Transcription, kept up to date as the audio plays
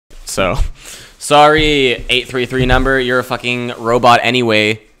So, sorry, 833 number. You're a fucking robot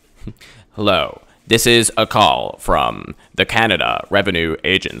anyway. Hello. This is a call from the Canada Revenue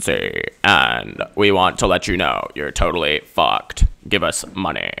Agency, and we want to let you know you're totally fucked. Give us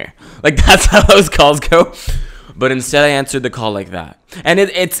money. Like, that's how those calls go. But instead, I answered the call like that. And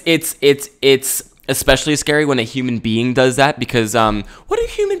it's especially scary when a human being does that, because what do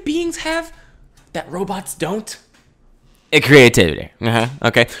human beings have that robots don't? Creativity.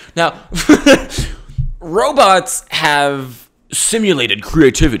 Okay. Now, robots have simulated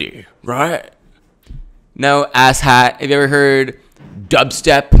creativity, right? No, asshat. Have you ever heard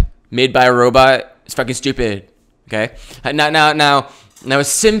dubstep made by a robot? It's fucking stupid. Okay. Now, a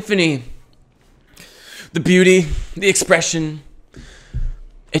symphony, the beauty, the expression,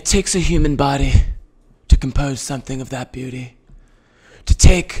 it takes a human body to compose something of that beauty. To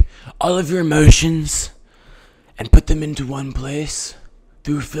take all of your emotions and put them into one place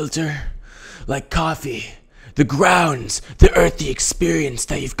through a filter, like coffee. The grounds, the earthy experience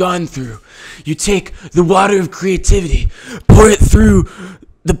that you've gone through. You take the water of creativity, pour it through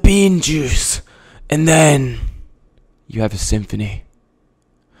the bean juice, and then you have a symphony.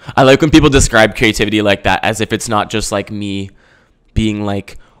 I like when people describe creativity like that, as if it's not just like me being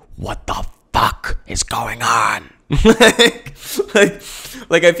like, what the fuck is going on? like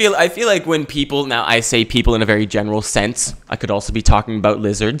I feel like when people, now I say people in a very general sense, I could also be talking about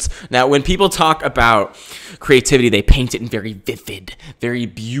lizards. Now, when people talk about creativity, they paint it in very vivid, very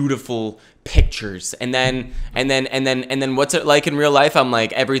beautiful pictures. And then what's it like in real life? I'm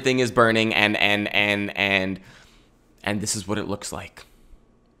like, everything is burning and this is what it looks like.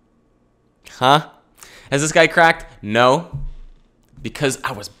 Huh? Has this guy cracked? No. Because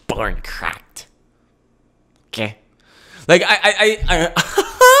I was born cracked. Okay. Like, I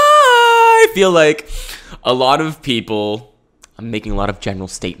feel like a lot of people, I'm making a lot of general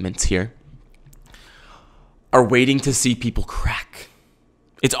statements here, are waiting to see people crack.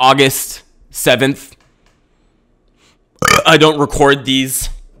 It's August 7th. I don't record these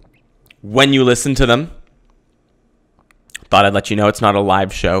when you listen to them. Thought I'd let you know it's not a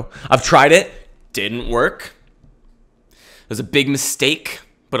live show. I've tried it. Didn't work. It was a big mistake,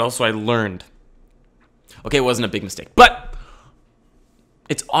 but also I learned. Okay, it wasn't a big mistake, but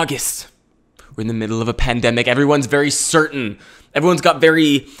it's August. We're in the middle of a pandemic. Everyone's very certain. Everyone's got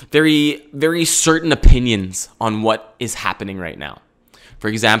very, very, very certain opinions on what is happening right now. For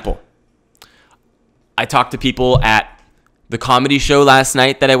example, I talked to people at the comedy show last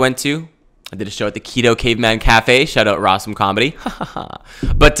night that I went to. I did a show at the Keto Caveman Cafe. Shout out Rossum Comedy.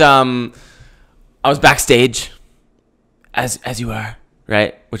 But I was backstage, as you are.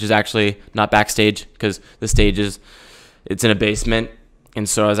 Right? Which is actually not backstage, because the stage it's in a basement. And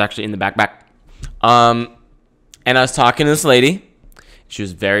so I was actually in the back. And I was talking to this lady. She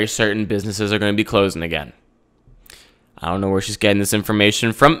was very certain businesses are going to be closing again. I don't know where she's getting this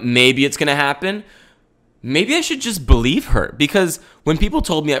information from. Maybe it's going to happen. Maybe I should just believe her. Because when people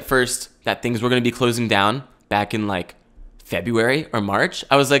told me at first that things were going to be closing down back in like February or March,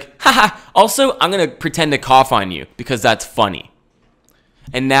 I was like, haha, also I'm going to pretend to cough on you because that's funny.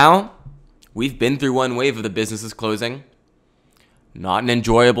 And now, we've been through one wave of the businesses closing. Not an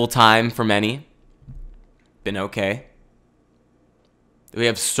enjoyable time for many. Been okay. We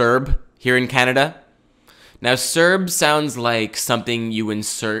have CERB here in Canada. Now, CERB sounds like something you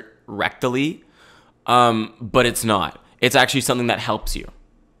insert rectally, but it's not. It's actually something that helps you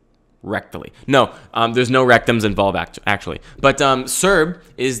rectally. No, there's no rectums involved, actually. But CERB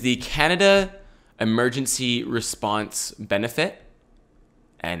is the Canada Emergency Response Benefit.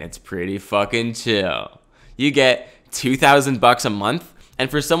 And it's pretty fucking chill. You get $2,000 a month, and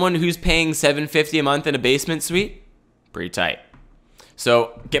for someone who's paying $750 a month in a basement suite, pretty tight.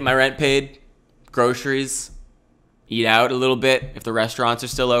 So get my rent paid, groceries, eat out a little bit if the restaurants are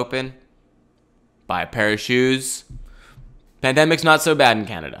still open, buy a pair of shoes. Pandemic's not so bad in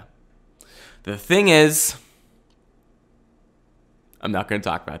Canada. The thing is, I'm not going to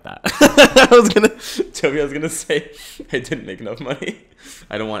talk about that. Jovy, I was going to say I didn't make enough money.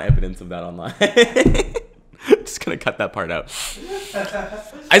 I don't want evidence of that online. Just going to cut that part out.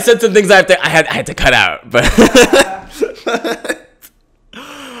 I said some things I had to cut out, but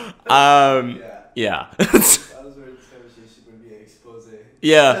yeah.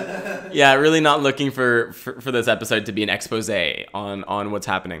 Yeah, really not looking for this episode to be an expose on what's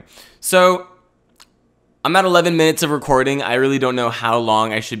happening. So I'm at 11 minutes of recording. I really don't know how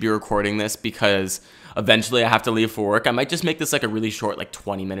long I should be recording this because eventually I have to leave for work. I might just make this like a really short, like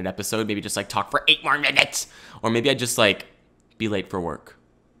 20-minute episode. Maybe just like talk for 8 more minutes. Or maybe I just like be late for work.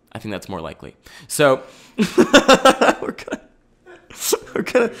 I think that's more likely. So we're good. We're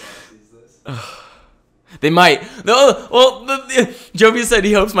gonna... They might. No, well, Jovy said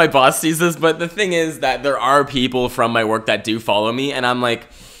he hopes my boss sees this, but the thing is that there are people from my work that do follow me, and I'm like,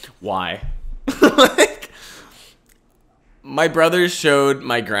 why? Like, my brother showed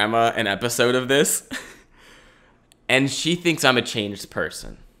my grandma an episode of this, and she thinks I'm a changed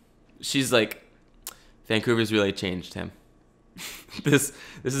person. She's like, Vancouver's really changed him. This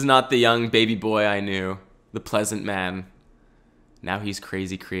is not the young baby boy I knew, the pleasant man. Now he's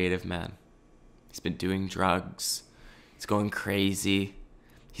crazy creative man. He's been doing drugs. He's going crazy.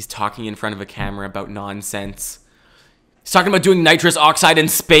 He's talking in front of a camera about nonsense. He's talking about doing nitrous oxide in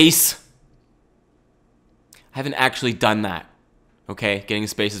space. I haven't actually done that. Okay? Getting in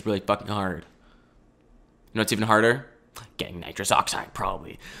space is really fucking hard. You know what's even harder? Getting nitrous oxide,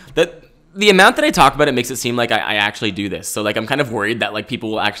 probably. The amount that I talk about it makes it seem like I actually do this. So, like, I'm kind of worried that, like,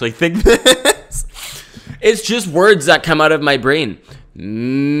 people will actually think this. It's just words that come out of my brain.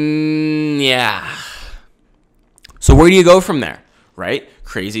 Yeah. So where do you go from there, right?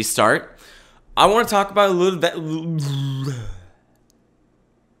 Crazy start. I want to talk about a little bit...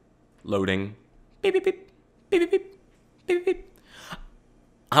 Loading. Beep, beep, beep. Beep, beep, beep. Beep, beep.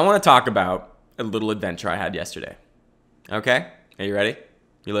 I want to talk about a little adventure I had yesterday. Okay? Are you ready?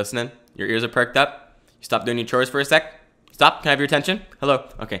 You listening? Your ears are perked up? You stop doing your chores for a sec? Stop? Can I have your attention? Hello?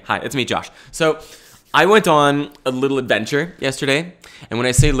 Okay, hi, it's me, Josh. So... I went on a little adventure yesterday, and when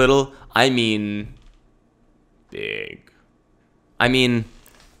I say little, I mean big. I mean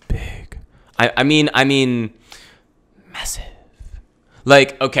big. I mean massive.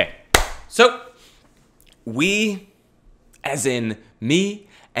 Like, okay, so we, as in me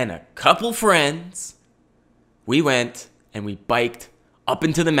and a couple friends, we went and we biked up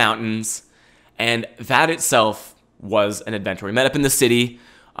into the mountains, and that itself was an adventure. We met up in the city.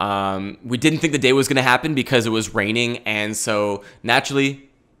 We didn't think the day was going to happen because it was raining, and so naturally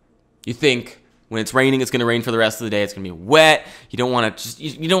you think when it's raining it's going to rain for the rest of the day. It's going to be wet. You don't want to just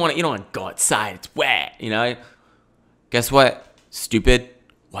you don't want to go outside. It's wet, you know? Guess what? Stupid.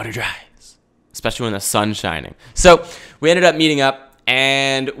 Water dries, especially when the sun's shining. So, we ended up meeting up,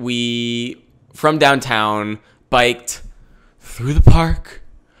 and we from downtown biked through the park,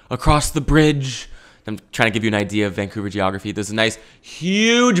 across the bridge. I'm trying to give you an idea of Vancouver geography. There's a nice,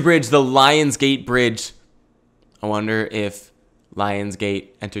 huge bridge, the Lionsgate Bridge. I wonder if Lionsgate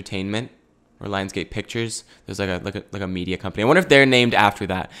Entertainment or Lionsgate Pictures, there's like a media company. I wonder if they're named after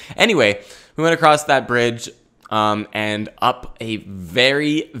that. Anyway, we went across that bridge and up a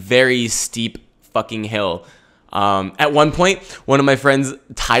very, very steep fucking hill. At one point, one of my friend's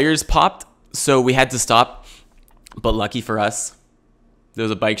tires popped, so we had to stop. But lucky for us, there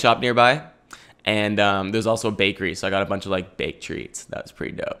was a bike shop nearby. And there's also a bakery, so I got a bunch of like baked treats. That was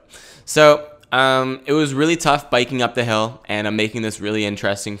pretty dope. So it was really tough biking up the hill, and I'm making this really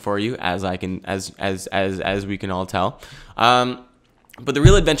interesting for you, as we can all tell. But the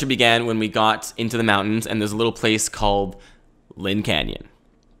real adventure began when we got into the mountains, and there's a little place called Lynn Canyon.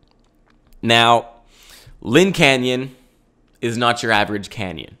 Now, Lynn Canyon is not your average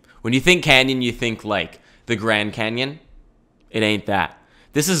canyon. When you think canyon, you think like the Grand Canyon. It ain't that.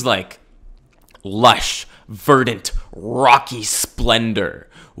 This is like lush, verdant, rocky splendor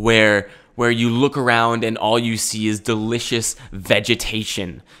where you look around and all you see is delicious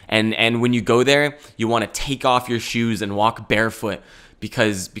vegetation. And when you go there, you want to take off your shoes and walk barefoot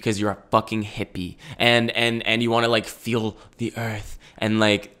because you're a fucking hippie. And you want to like feel the earth. And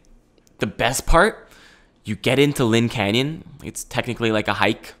like the best part, you get into Lynn Canyon. It's technically like a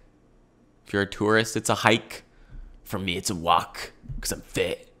hike. If you're a tourist, it's a hike. For me, it's a walk because I'm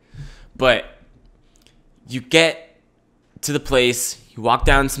fit. But you get to the place, you walk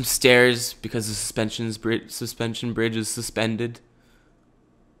down some stairs because the suspension bridge is suspended,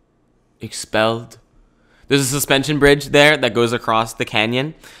 expelled. There's a suspension bridge there that goes across the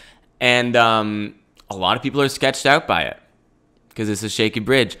canyon, and a lot of people are sketched out by it because it's a shaky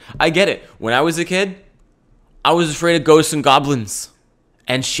bridge. I get it. When I was a kid, I was afraid of ghosts and goblins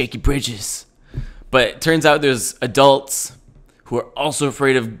and shaky bridges. But it turns out there's adults who are also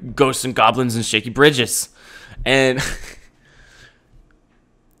afraid of ghosts and goblins and shaky bridges. And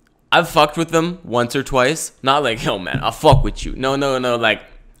I've fucked with them once or twice. Not like, yo, man, I'll fuck with you. No, like,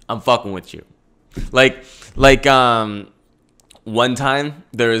 I'm fucking with you. Like, one time,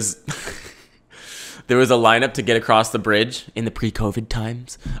 there was a lineup to get across the bridge in the pre-COVID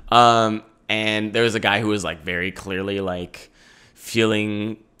times. And there was a guy who was, like, very clearly, like,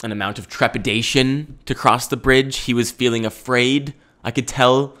 feeling an amount of trepidation to cross the bridge. He was feeling afraid, I could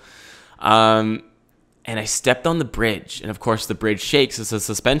tell. And I stepped on the bridge, and of course the bridge shakes. It's a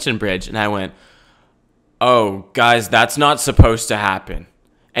suspension bridge, and I went, oh, guys, that's not supposed to happen.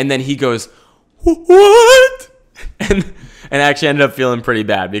 And then he goes, what? And actually ended up feeling pretty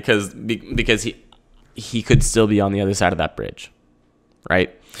bad because he could still be on the other side of that bridge,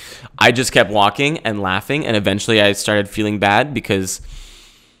 right? I just kept walking and laughing, and eventually I started feeling bad because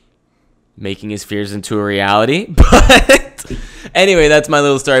making his fears into a reality. But anyway, that's my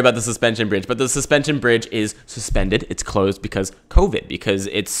little story about the suspension bridge. But the suspension bridge is suspended. It's closed because COVID, because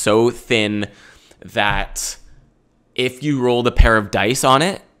it's so thin that if you rolled a pair of dice on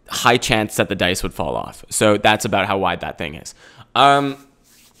it, high chance that the dice would fall off. So that's about how wide that thing is.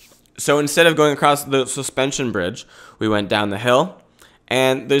 So instead of going across the suspension bridge, we went down the hill,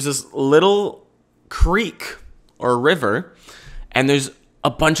 and there's this little creek or river, and there's a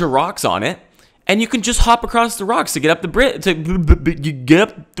bunch of rocks on it, and you can just hop across the rocks to get up the bridge, to get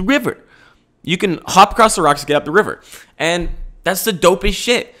up the river. You can hop across the rocks to get up the river, and that's the dopest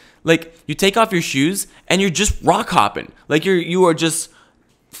shit. Like, you take off your shoes, and you're just rock hopping. Like, you are just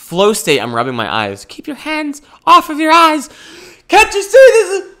flow state. I'm rubbing my eyes. Keep your hands off of your eyes. Can't you see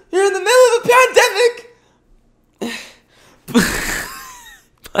this? You're in the middle of a pandemic.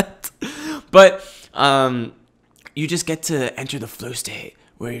 but you just get to enter the flow state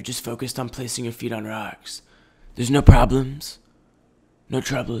where you're just focused on placing your feet on rocks. There's no problems, no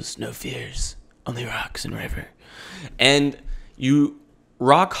troubles, no fears, only rocks and river. And you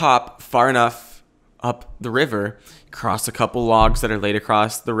rock hop far enough up the river, cross a couple logs that are laid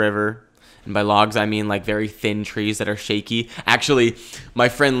across the river. And by logs, I mean like very thin trees that are shaky. Actually, my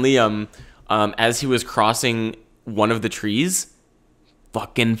friend Liam, as he was crossing one of the trees,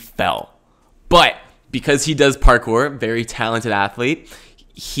 fucking fell. But because he does parkour, very talented athlete,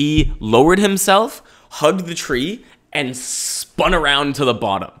 he lowered himself, hugged the tree, and spun around to the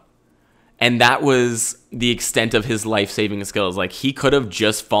bottom. And that was the extent of his life-saving skills. Like, he could have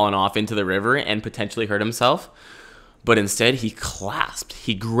just fallen off into the river and potentially hurt himself. But instead, he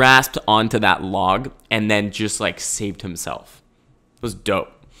grasped onto that log and then just like saved himself. It was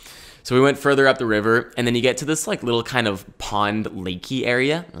dope. So we went further up the river, and then you get to this like little kind of pond lakey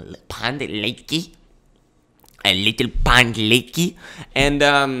area. Pond lakey. A little pond lakey.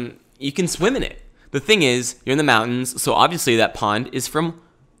 And you can swim in it. The thing is, you're in the mountains, so obviously that pond is from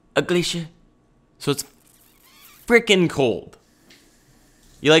a glacier. So it's frickin' cold.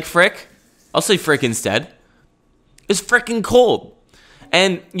 You like frick? I'll say frick instead. It's freaking cold,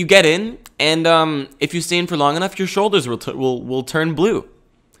 and you get in, and if you stay in for long enough, your shoulders will turn blue.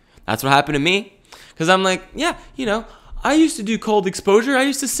 That's what happened to me, because I'm like, yeah, you know, I used to do cold exposure. I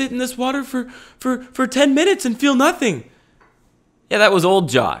used to sit in this water for 10 minutes and feel nothing. Yeah, that was old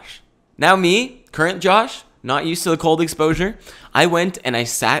Josh. Now me, current Josh, not used to the cold exposure. I went and I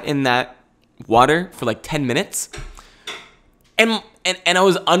sat in that water for like 10 minutes, and I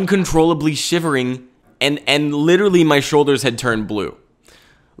was uncontrollably shivering. And literally my shoulders had turned blue.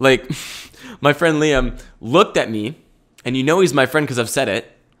 Like, my friend Liam looked at me, and you know he's my friend because I've said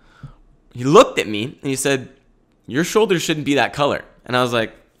it. He looked at me, and he said, your shoulders shouldn't be that color. And I was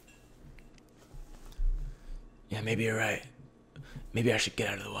like, yeah, maybe you're right. Maybe I should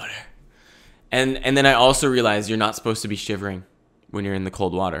get out of the water. And then I also realized you're not supposed to be shivering when you're in the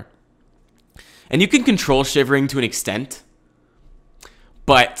cold water. And you can control shivering to an extent,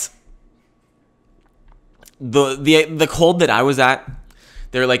 but the cold that I was at,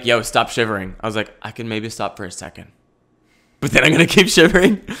 they were like, yo, stop shivering. I was like, I can maybe stop for a second, but then I'm gonna keep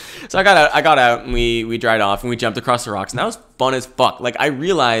shivering. So I got out and we dried off and we jumped across the rocks, and that was fun as fuck. Like, I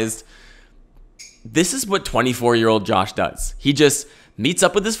realized this is what 24-year-old Josh does. He just meets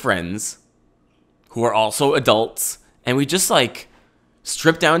up with his friends who are also adults, and we just like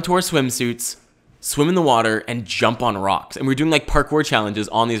strip down to our swimsuits, swim in the water, and jump on rocks. And we're doing like parkour challenges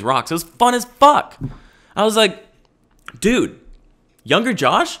on these rocks. It was fun as fuck. I was like, dude, younger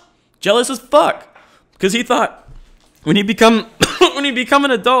Josh, jealous as fuck, because he thought when he become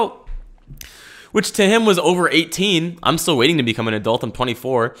an adult, which to him was over 18. I'm still waiting to become an adult. I'm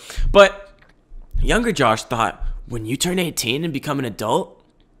 24, but younger Josh thought when you turn 18 and become an adult,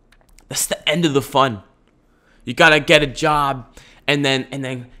 that's the end of the fun. You gotta get a job, and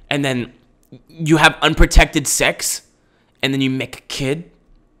then you have unprotected sex, and then you make a kid.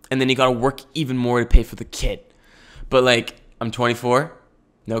 And then you gotta work even more to pay for the kid. But like, I'm 24,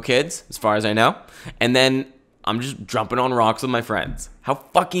 no kids, as far as I know. And then I'm just jumping on rocks with my friends. How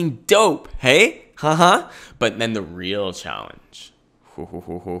fucking dope, hey? Haha. But then the real challenge.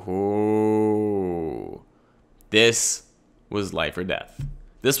 This was life or death.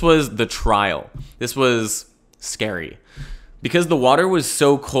 This was the trial. This was scary. Because the water was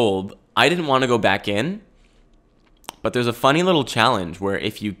so cold, I didn't want to go back in. But there's a funny little challenge where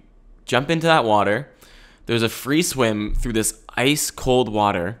if you jump into that water, there's a free swim through this ice cold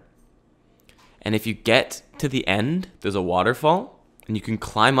water. And if you get to the end, there's a waterfall, and you can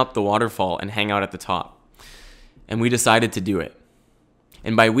climb up the waterfall and hang out at the top. And we decided to do it.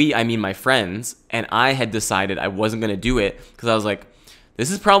 And by we, I mean my friends. And I had decided I wasn't going to do it because I was like,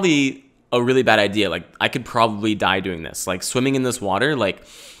 this is probably a really bad idea. Like, I could probably die doing this. Like, swimming in this water, like,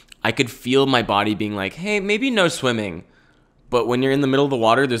 I could feel my body being like, hey, maybe no swimming. But when you're in the middle of the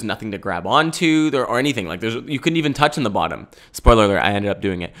water, there's nothing to grab onto or anything. Like, you couldn't even touch in the bottom. Spoiler alert, I ended up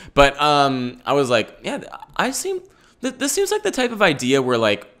doing it. But I was like, yeah, this seems like the type of idea where,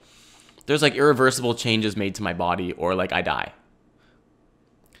 like, there's, like, irreversible changes made to my body or, like, I die.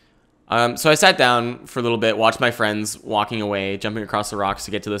 So I sat down for a little bit, watched my friends walking away, jumping across the rocks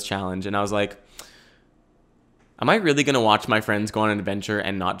to get to this challenge. And I was like, am I really going to watch my friends go on an adventure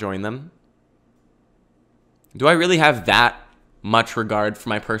and not join them? Do I really have that much regard for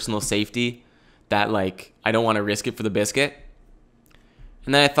my personal safety that, like, I don't want to risk it for the biscuit?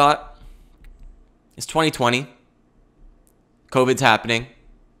 And then I thought, it's 2020. COVID's happening.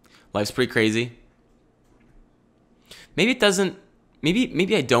 Life's pretty crazy. Maybe it doesn't,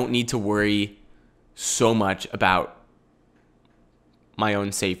 maybe I don't need to worry so much about my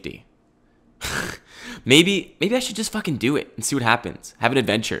own safety. Maybe I should just fucking do it and see what happens. Have an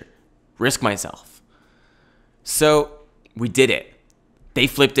adventure. Risk myself. So we did it. They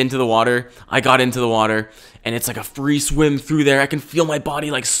flipped into the water. I got into the water, and it's like a free swim through there. I can feel my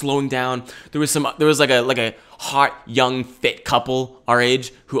body like slowing down. There was like a hot, young, fit couple our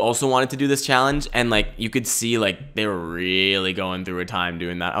age who also wanted to do this challenge, and like you could see like they were really going through a time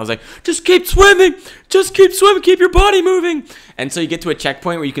doing that. I was like, just keep swimming, keep your body moving. And so you get to a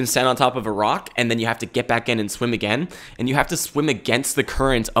checkpoint where you can stand on top of a rock, and then you have to get back in and swim again, and you have to swim against the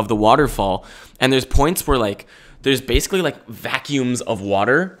current of the waterfall. And there's points where like there's basically like vacuums of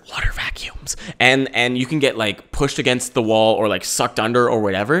water vacuums, and you can get like pushed against the wall or like sucked under or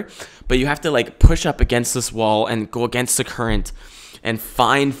whatever, but you have to like push up against this wall and go against the current and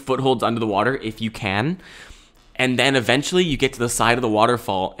find footholds under the water if you can. And then eventually you get to the side of the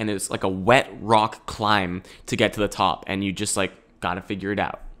waterfall, and it's like a wet rock climb to get to the top, and you just like gotta figure it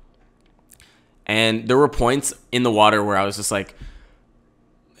out. And there were points in the water where I was just like,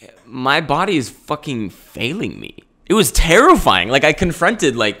 my body is fucking failing me. It was terrifying. Like I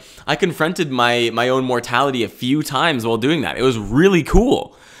confronted my own mortality a few times while doing that. It was really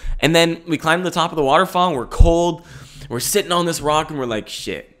cool. And then we climbed to the top of the waterfall, and we're cold. We're sitting on this rock, and we're like,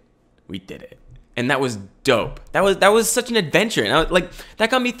 shit, we did it. And that was dope. That was such an adventure. And that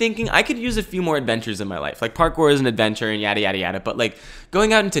got me thinking I could use a few more adventures in my life. Like parkour is an adventure and yada yada yada, but like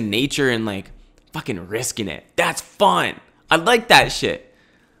going out into nature and like fucking risking it, that's fun. I like that shit.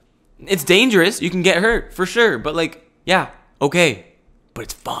 It's dangerous. You can get hurt for sure. But like, yeah, okay. But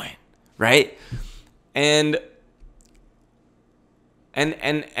it's fine, right? And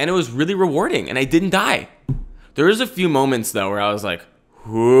it was really rewarding, and I didn't die. There was a few moments though where I was like,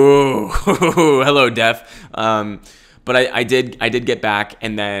 whoa, hello, death. But I did get back,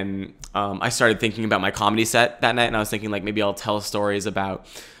 and then I started thinking about my comedy set that night, and I was thinking like maybe I'll tell stories about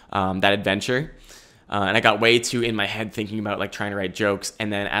that adventure. And I got way too in my head thinking about like trying to write jokes.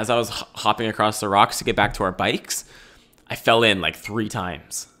 And then as I was hopping across the rocks to get back to our bikes, I fell in like 3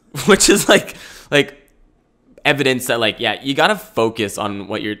 times, which is like evidence that like, yeah, you got to focus on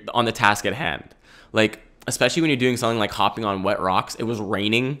on the task at hand. Like, especially when you're doing something like hopping on wet rocks. It was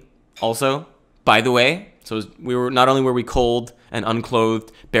raining also, by the way. So not only were we cold and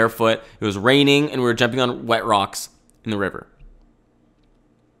unclothed, barefoot, it was raining, and we were jumping on wet rocks in the river.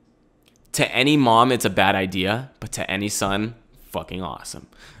 To any mom, it's a bad idea, but to any son, fucking awesome.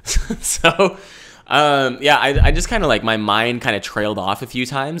 So, yeah, I just kind of like, my mind kind of trailed off a few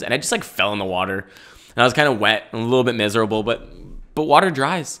times, and I just like fell in the water, and I was kind of wet and a little bit miserable, but water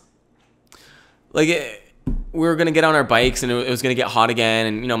dries. Like, we were going to get on our bikes, and it was going to get hot again,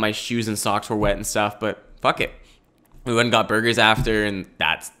 and, you know, my shoes and socks were wet and stuff, but fuck it. We went and got burgers after, and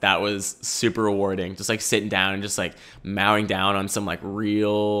that was super rewarding. Just like sitting down and just like mowing down on some like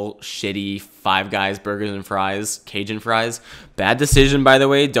real shitty Five Guys burgers and fries, Cajun fries. Bad decision, by the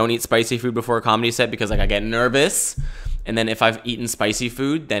way. Don't eat spicy food before a comedy set, because like I get nervous, and then if I've eaten spicy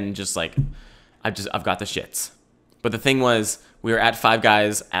food, then just like I've got the shits. But the thing was, we were at Five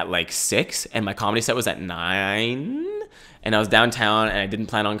Guys at like 6, and my comedy set was at 9. And I was downtown, and I didn't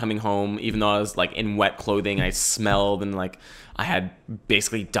plan on coming home, even though I was like in wet clothing, and I smelled, and like I had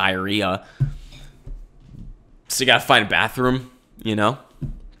basically diarrhea. So you gotta find a bathroom, you know?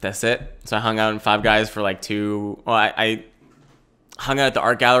 That's it. So I hung out in Five Guys for like 2. Well, I hung out at the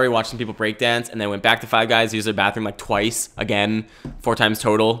art gallery, watched some people breakdance, and then went back to Five Guys, used their bathroom like twice, again, 4 times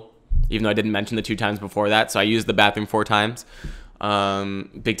total. even though I didn't mention the 2 times before that. So I used the bathroom 4 times.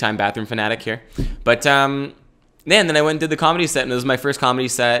 Big time bathroom fanatic here. But then I went and did the comedy set, and it was my first comedy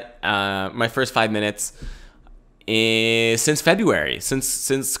set, my first 5 minutes since February,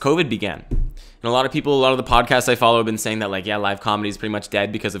 since COVID began. And a lot of people, a lot of the podcasts I follow have been saying that, like, yeah, live comedy is pretty much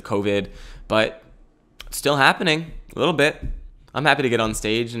dead because of COVID, but it's still happening a little bit. I'm happy to get on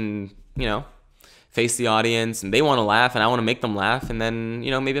stage and, you know, face the audience, and they want to laugh, and I want to make them laugh, and then,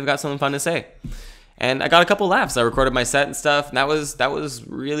 you know, maybe I've got something fun to say. And I got a couple laughs. I recorded my set and stuff, and that was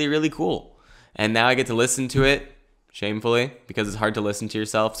really, really cool. And now I get to listen to it, shamefully, because it's hard to listen to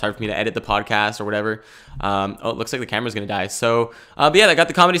yourself. It's hard for me to edit the podcast or whatever. Oh, it looks like the camera's gonna die. So, but yeah, I got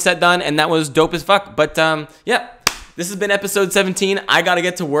the comedy set done, and that was dope as fuck. But yeah, this has been episode 17. I gotta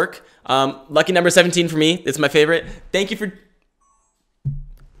get to work. Lucky number 17 for me. It's my favorite. Thank you for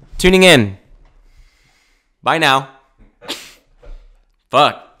tuning in. Bye now.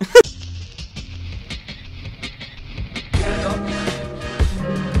 Fuck.